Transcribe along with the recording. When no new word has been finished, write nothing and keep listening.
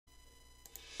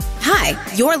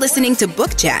Hi, you're listening to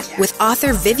Book Chat with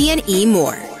author Vivian E.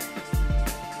 Moore.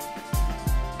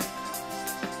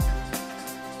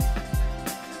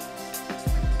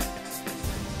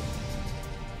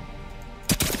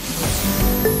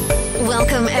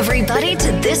 Welcome, everybody,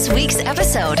 to this week's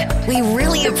episode. We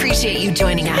really appreciate you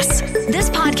joining us. This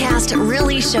podcast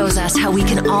really shows us how we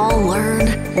can all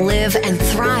learn, live, and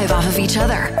thrive off of each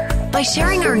other. By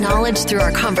sharing our knowledge through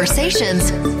our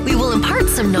conversations, we will impart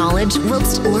some knowledge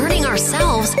whilst learning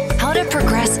ourselves how to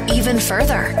progress even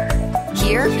further.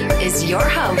 Here is your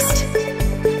host.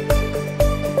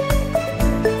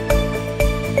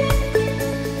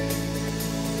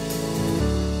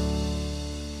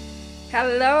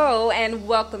 Hello and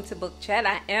welcome to Book Chat.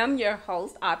 I am your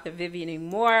host, author Vivian E.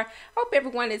 Moore. Hope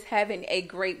everyone is having a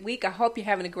great week. I hope you're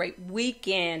having a great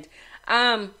weekend.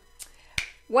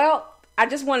 I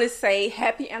just want to say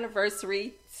happy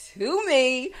anniversary to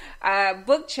me.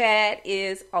 Book Chat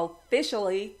is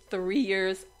officially 3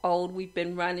 years old. We've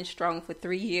been running strong for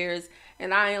 3 years,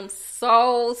 and I am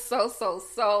so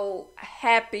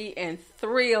happy and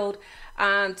thrilled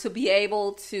to be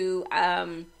able to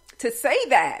say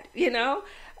that.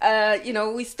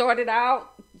 We started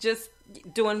out just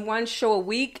doing one show a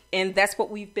week, and that's what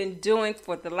we've been doing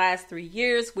for the last 3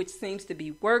 years, which seems to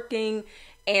be working.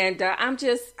 And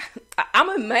I'm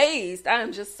amazed.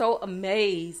 I'm just so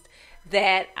amazed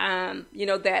that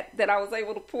that I was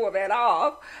able to pull that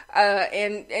off.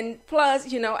 And plus,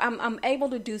 I'm able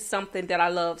to do something that I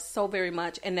love so very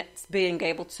much, and that's being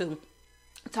able to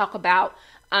talk about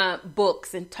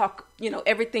books and talk,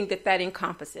 everything that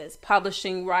encompasses: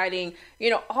 publishing, writing,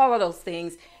 all of those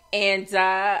things. And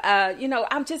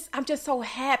I'm just so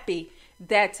happy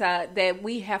that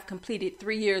we have completed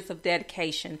 3 years of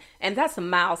dedication, and that's a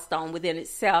milestone within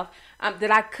itself that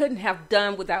I couldn't have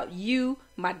done without you,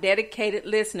 my dedicated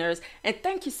listeners. And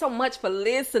thank you so much for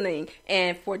listening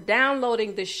and for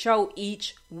downloading the show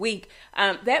each week.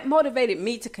 That motivated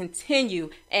me to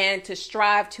continue and to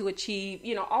strive to achieve,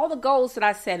 all the goals that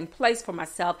I set in place for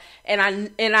myself, and I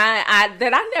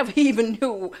that I never even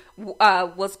knew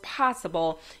was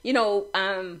possible.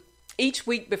 Each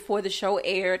week before the show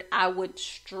aired, I would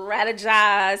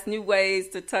strategize new ways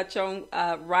to touch on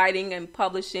writing and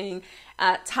publishing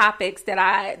topics that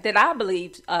I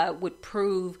believed would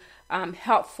prove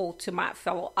helpful to my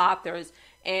fellow authors.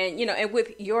 And and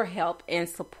with your help and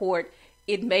support,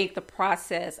 it made the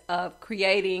process of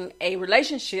creating a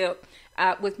relationship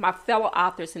with my fellow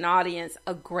authors and audience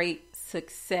a great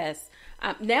success.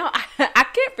 Now, I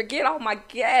can't forget all my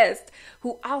guests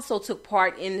who also took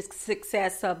part in the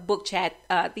success of Book Chat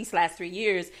these last 3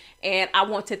 years. And I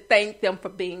want to thank them for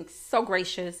being so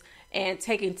gracious and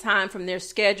taking time from their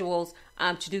schedules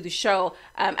to do the show.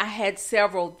 I had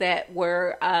several that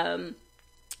were they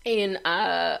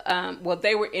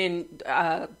were in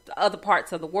other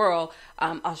parts of the world,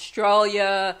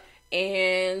 Australia,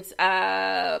 and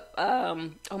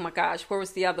oh my gosh, where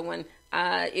was the other one?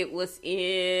 It was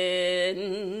in,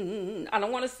 I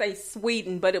don't want to say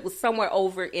Sweden, but it was somewhere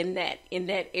over in that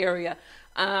area.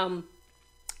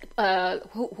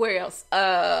 Where else?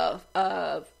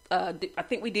 I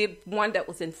think we did one that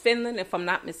was in Finland, if I'm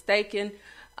not mistaken.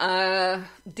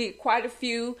 Did quite a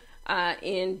few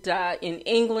in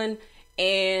England,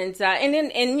 and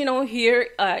then here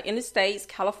in the States,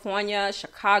 California,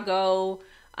 Chicago,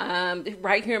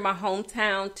 right here in my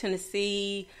hometown,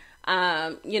 Tennessee.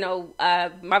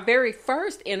 My very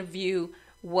first interview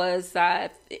was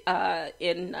it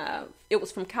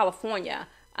was from California,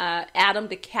 Adam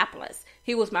DeCapolis.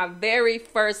 He was my very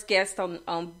first guest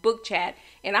on Book Chat,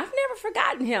 and I've never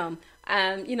forgotten him.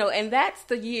 And that's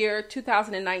the year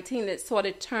 2019 that sort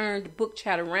of turned Book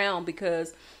Chat around,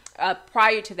 because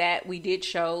prior to that, we did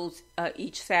shows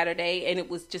each Saturday, and it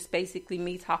was just basically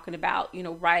me talking about,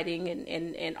 writing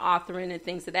and authoring and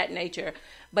things of that nature.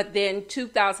 But then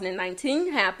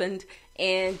 2019 happened,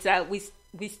 and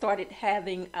we started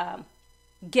having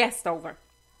guests over.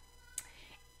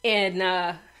 And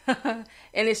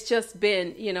and it's just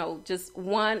been, just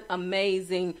one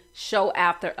amazing show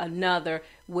after another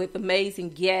with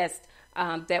amazing guests.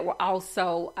 That were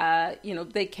also,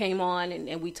 they came on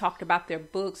and we talked about their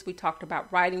books. We talked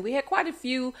about writing. We had quite a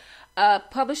few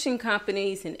publishing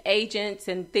companies and agents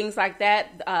and things like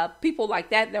that, people like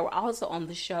that were also on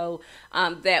the show,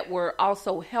 that were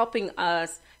also helping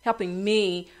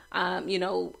me,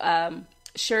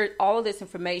 share all of this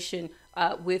information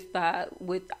with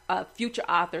future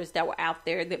authors that were out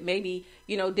there that maybe,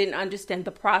 didn't understand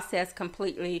the process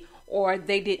completely, or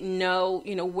they didn't know,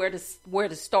 where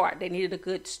to start. They needed a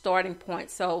good starting point.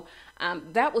 So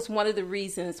that was one of the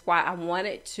reasons why I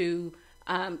wanted to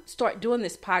start doing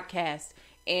this podcast,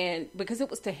 and because it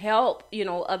was to help,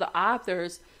 other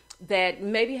authors that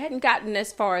maybe hadn't gotten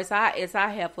as far as I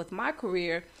have with my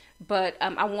career, but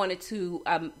I wanted to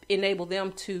enable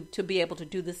them to be able to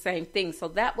do the same thing. So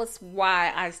that was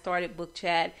why I started Book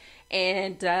Chat.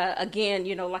 And again,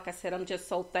 like I said, I'm just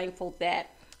so thankful that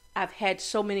I've had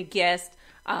so many guests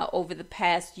over the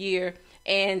past year.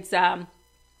 And so,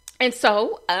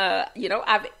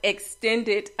 I've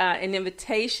extended an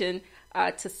invitation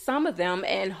to some of them,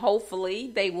 and hopefully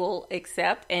they will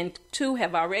accept, and 2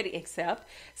 have already accepted.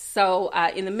 So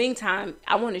in the meantime,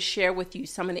 I want to share with you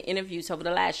some of the interviews over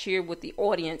the last year with the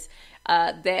audience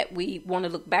that we want to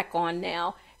look back on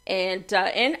now, and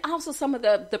also some of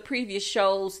the previous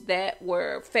shows that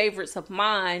were favorites of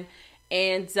mine,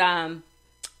 and some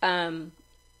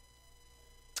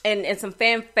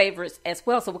fan favorites as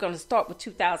well. So we're going to start with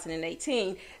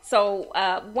 2018. So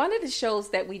one of the shows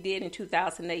that we did in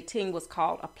 2018 was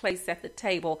called A Place at the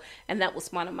Table, and that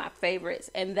was one of my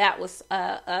favorites. And that was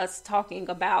us talking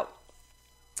about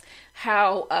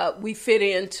how we fit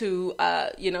into,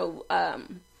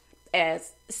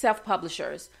 as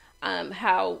self-publishers.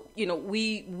 How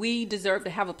we deserve to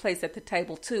have a place at the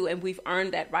table too, and we've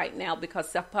earned that right now because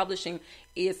self-publishing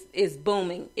is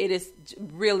booming. It is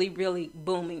really, really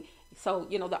booming. So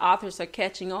the authors are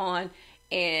catching on,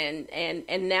 and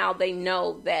now they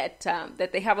know that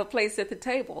that they have a place at the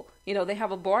table. They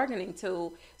have a bargaining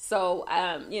tool. So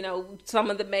some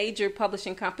of the major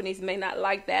publishing companies may not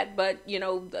like that, but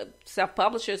the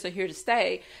self-publishers are here to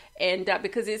stay, and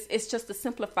because it's just a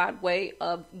simplified way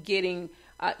of getting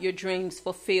your dreams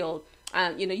fulfilled.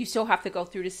 You still have to go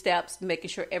through the steps,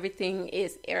 making sure everything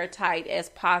is airtight as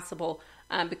possible,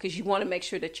 because you want to make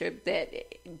sure that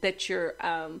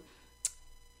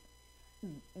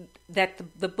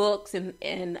the books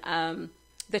and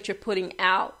that you're putting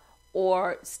out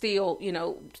are still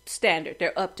standard.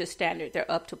 They're up to standard.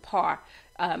 They're up to par,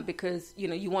 because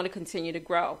you want to continue to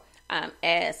grow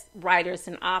as writers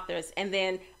and authors. And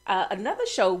then another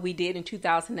show we did in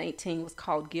 2018 was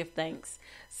called Give Thanks.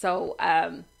 So,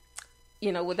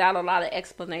 without a lot of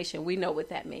explanation, we know what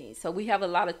that means. So we have a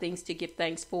lot of things to give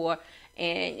thanks for,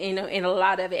 and, and a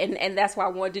lot of it. And that's why I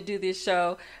wanted to do this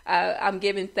show. I'm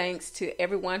giving thanks to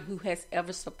everyone who has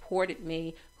ever supported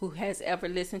me, who has ever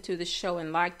listened to the show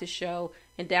and liked the show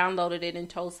and downloaded it and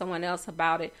told someone else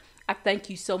about it. I thank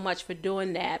you so much for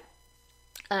doing that.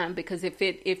 Because if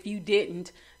you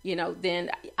didn't,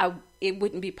 then it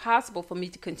wouldn't be possible for me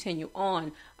to continue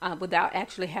on without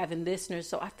actually having listeners.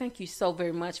 So I thank you so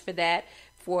very much for that,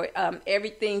 for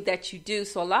everything that you do.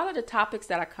 So a lot of the topics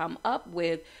that I come up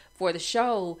with for the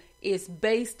show is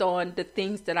based on the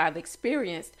things that I've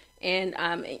experienced, and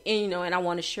I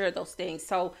want to share those things.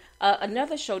 So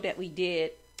another show that we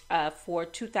did for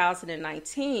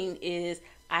 2019 is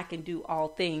I Can Do All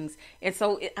Things. And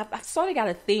so I've sort of got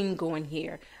a theme going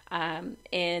here.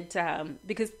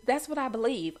 Because that's what I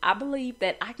believe. I believe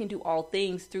that I can do all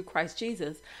things through Christ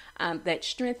Jesus, that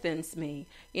strengthens me.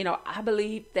 I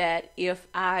believe that if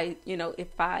I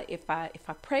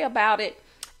pray about it,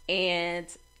 and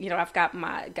I've got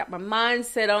my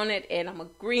mindset on it, and I'm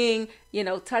agreeing,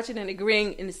 touching and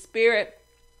agreeing in the spirit,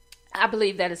 I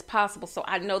believe that is possible. So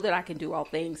I know that I can do all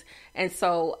things. And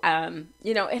so, and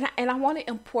I want to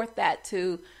import that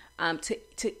to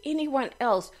anyone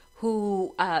else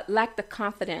who lack the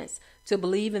confidence to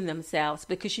believe in themselves,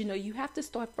 because, you have to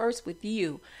start first with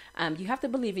you. You have to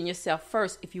believe in yourself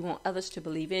first if you want others to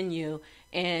believe in you.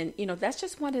 And, that's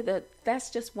just one of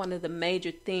the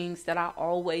major things that I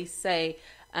always say.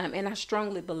 And I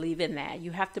strongly believe in that.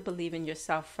 You have to believe in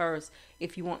yourself first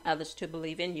if you want others to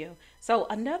believe in you. So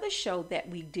another show that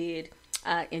we did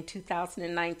in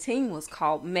 2019 was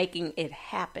called Making It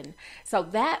Happen. So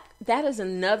that is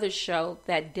another show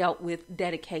that dealt with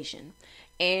dedication.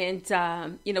 And,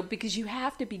 because you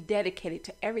have to be dedicated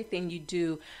to everything you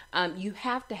do. You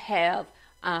have to have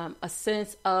a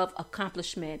sense of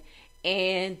accomplishment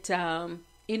and,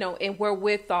 and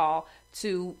wherewithal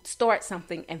to start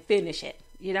something and finish it.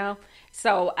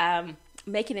 So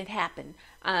making it happen,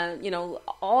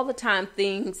 all the time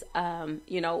things,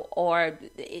 or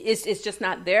it's just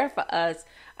not there for us.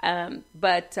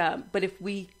 But if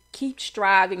we keep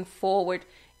striving forward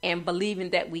and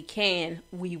believing that we can,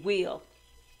 we will.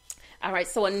 All right.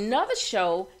 So another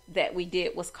show that we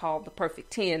did was called The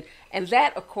Perfect 10. And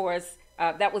that, of course,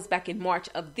 that was back in March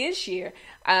of this year.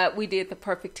 We did The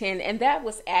Perfect 10. And that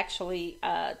was actually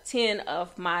 10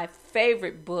 of my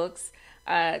favorite books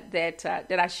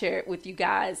that I shared with you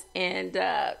guys, and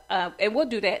we'll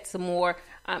do that some more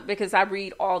because I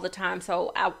read all the time.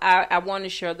 So I want to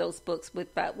share those books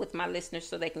with my listeners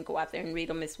so they can go out there and read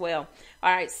them as well.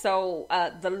 All right. So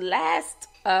the last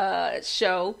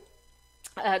show.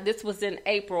 This was in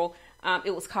April.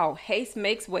 It was called Haste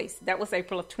Makes Waste. That was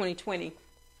April of 2020.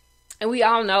 And we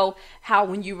all know how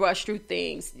when you rush through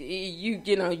things, you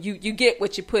get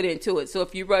what you put into it. So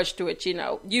if you rush through it, you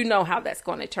know how that's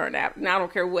going to turn out. And I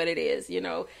don't care what it is,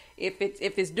 if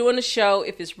it's doing a show,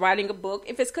 if it's writing a book,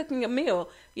 if it's cooking a meal,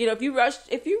 if you rush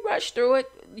through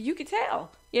it, you can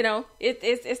tell.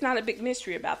 It's not a big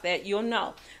mystery about that. You'll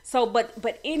know. So,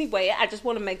 but anyway, I just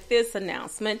want to make this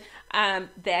announcement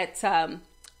that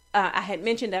I had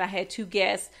mentioned that I had 2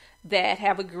 guests that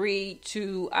have agreed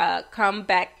to come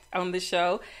back on the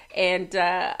show and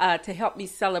to help me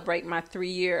celebrate my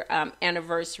 3-year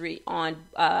anniversary on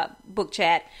Book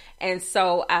Chat. And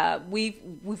so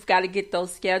we've got to get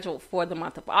those scheduled for the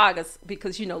month of August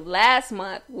because, last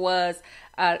month was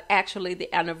actually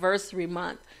the anniversary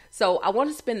month. So I want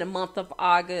to spend the month of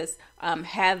August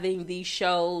having these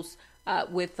shows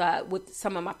with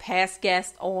some of my past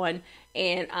guests on,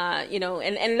 and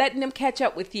and letting them catch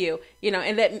up with you,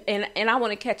 and I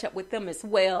want to catch up with them as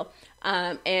well,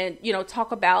 and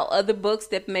talk about other books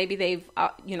that maybe they've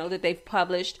that they've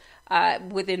published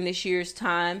within this year's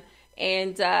time,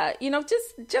 and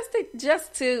just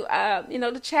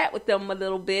to chat with them a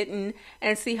little bit and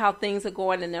see how things are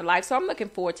going in their life. So I'm looking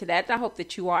forward to that. And I hope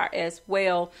that you are as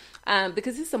well,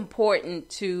 because it's important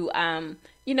to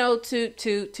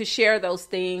to share those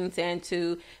things and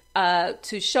to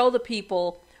show the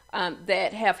people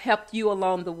that have helped you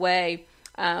along the way,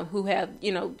 who have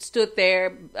stood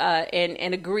there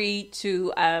and agreed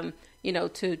to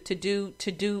to do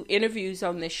interviews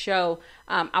on this show.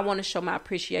 I want to show my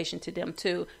appreciation to them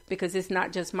too, because it's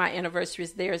not just my anniversary,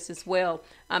 it's theirs as well.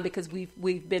 Because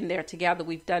we've been there together,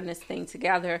 we've done this thing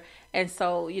together, and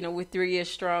so we're 3 years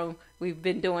strong. We've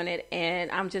been doing it,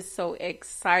 and I'm just so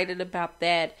excited about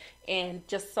that, and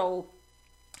just so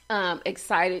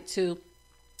excited to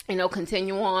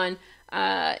continue on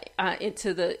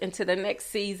into the next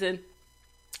season,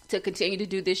 to continue to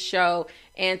do this show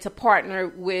and to partner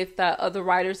with other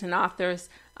writers and authors,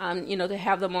 to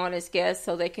have them on as guests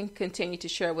so they can continue to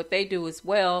share what they do as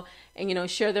well, and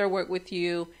share their work with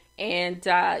you, and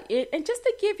just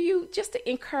to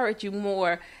encourage you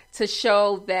more, to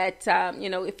show that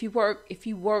if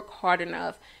you work hard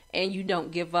enough and you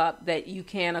don't give up, that you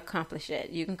can accomplish it.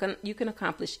 You can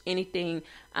accomplish anything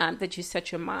that you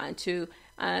set your mind to.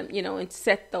 And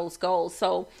set those goals.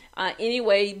 So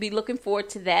anyway, be looking forward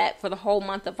to that for the whole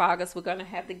month of August. We're going to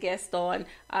have the guest on,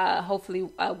 hopefully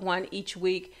one each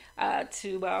week,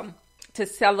 to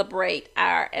celebrate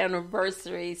our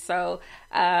anniversary. So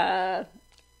I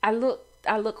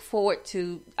look forward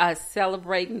to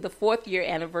celebrating the 4th year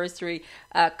anniversary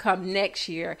come next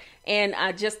year. And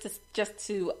just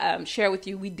to share with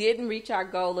you, we didn't reach our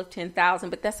goal of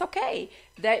 10,000, but that's okay.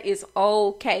 That is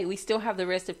okay. We still have the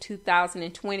rest of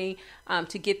 2020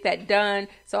 to get that done.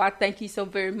 So I thank you so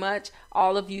very much,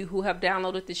 all of you who have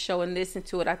downloaded the show and listened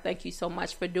to it. I thank you so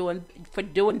much for doing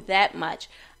that much.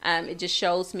 It just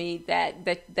shows me that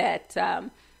that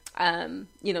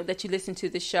you listen to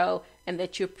the show and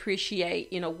that you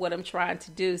appreciate, what I'm trying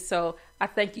to do. So I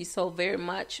thank you so very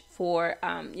much for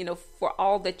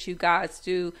all that you guys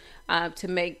do to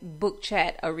make Book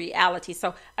Chat a reality.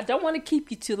 So I don't want to keep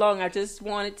you too long. I just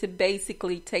wanted to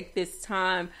basically take this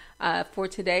time for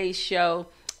today's show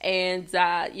and,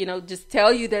 just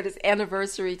tell you that it's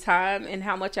anniversary time and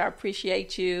how much I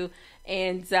appreciate you.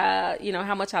 And,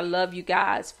 how much I love you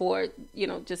guys for,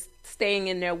 just staying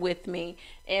in there with me.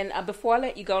 And before I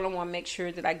let you go, I want to make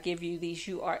sure that I give you these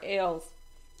URLs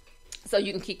so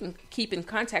you can keep in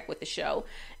contact with the show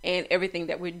and everything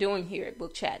that we're doing here at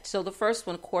Book Chat. So the first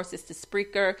one, of course, is the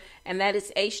Spreaker, and that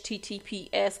is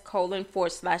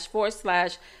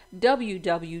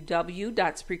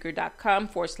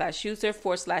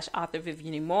https://www.spreaker.com/user/author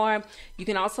Vivian Moore. You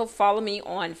can also follow me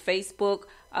on Facebook,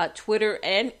 Twitter,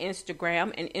 and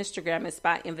Instagram. And Instagram is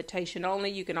by invitation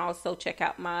only. You can also check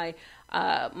out my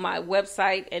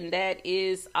website, and that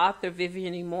is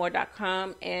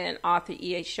authorvivianmore.com and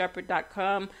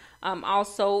authorehshepard.com.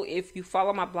 Also, if you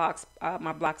follow my blog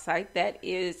site, that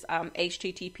is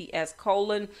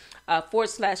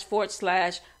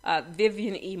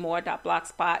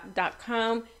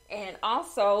https://vivianemore.blogspot.com. And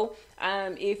also,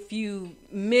 if you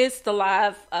miss the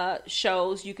live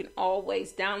shows, you can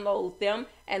always download them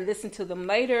and listen to them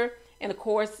later. And of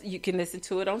course, you can listen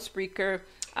to it on Spreaker,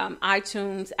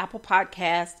 iTunes, Apple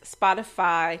Podcasts,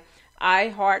 Spotify,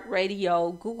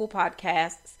 iHeartRadio, Google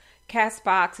Podcasts,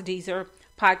 Castbox, Deezer,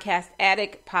 Podcast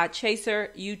Addict,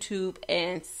 Podchaser, YouTube,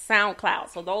 and SoundCloud.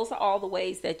 So those are all the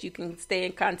ways that you can stay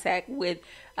in contact with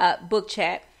Book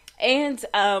Chat. And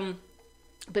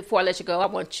before I let you go, I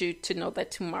want you to know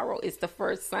that tomorrow is the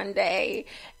first Sunday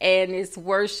and it's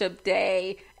worship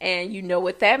day. And you know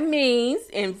what that means.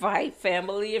 Invite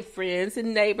family and friends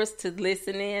and neighbors to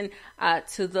listen in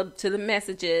to the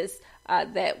messages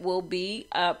that will be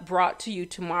brought to you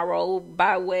tomorrow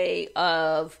by way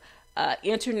of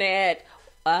internet,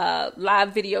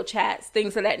 live video chats,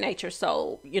 things of that nature.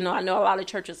 So, I know a lot of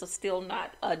churches are still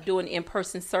not doing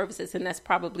in-person services, and that's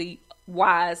probably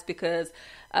wise because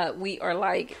we are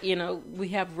like, we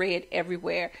have red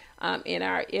everywhere in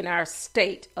our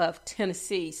state of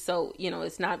Tennessee. So,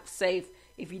 it's not safe.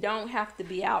 If you don't have to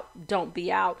be out, don't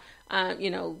be out.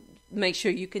 Make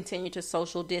sure you continue to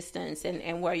social distance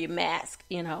and wear your mask,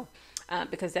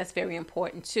 because that's very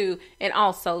important too. And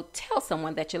also tell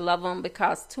someone that you love them,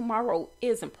 because tomorrow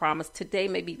isn't promised. Today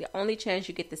may be the only chance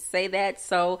you get to say that.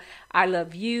 So I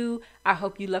love you. I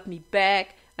hope you love me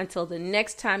back. Until the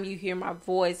next time you hear my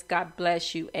voice, God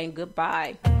bless you and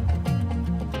goodbye.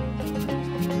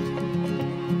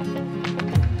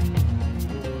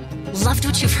 Loved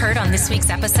what you've heard on this week's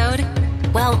episode?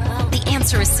 Well, the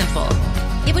answer is simple.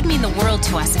 It would mean the world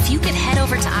to us if you could head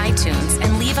over to iTunes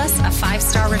and leave us a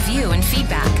 5-star review and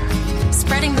feedback.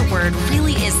 Spreading the word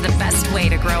really is the best way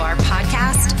to grow our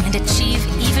podcast and achieve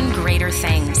even greater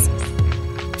things.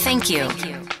 Thank you.